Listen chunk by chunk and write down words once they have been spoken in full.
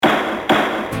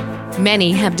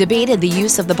Many have debated the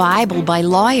use of the Bible by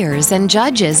lawyers and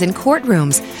judges in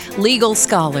courtrooms. Legal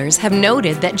scholars have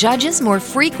noted that judges more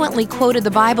frequently quoted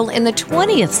the Bible in the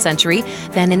 20th century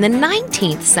than in the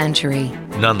 19th century.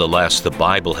 Nonetheless, the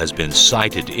Bible has been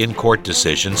cited in court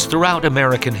decisions throughout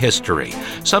American history,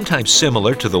 sometimes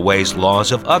similar to the ways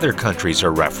laws of other countries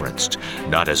are referenced,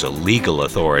 not as a legal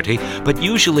authority, but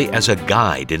usually as a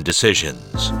guide in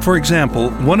decisions. For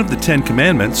example, one of the 10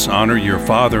 Commandments, honor your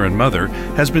father and mother,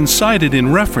 has been cited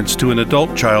in reference to an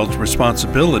adult child's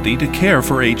responsibility to care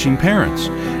for aging parents.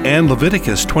 And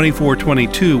Leviticus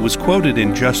 24:22 was quoted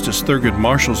in Justice Thurgood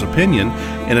Marshall's opinion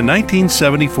in a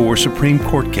 1974 Supreme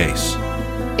Court case.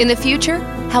 In the future,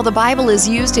 how the Bible is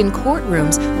used in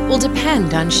courtrooms will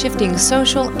depend on shifting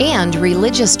social and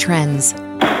religious trends.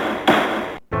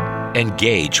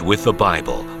 Engage with the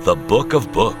Bible, the book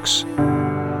of books.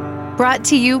 Brought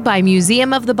to you by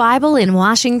Museum of the Bible in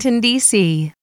Washington, D.C.